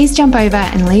 please jump over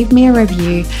and leave me a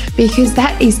review, because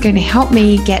that is going to help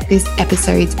me get these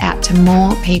episodes out to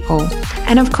more people.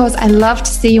 And of course, I love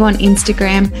to see you on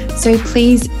Instagram, so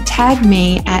please tag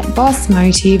me at Boss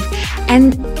Motive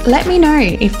and let me know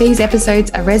if these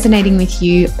episodes are resonating with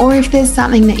you, or if there's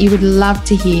something that you would love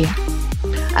to hear.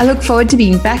 I look forward to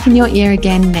being back in your ear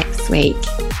again next week.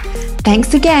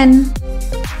 Thanks again.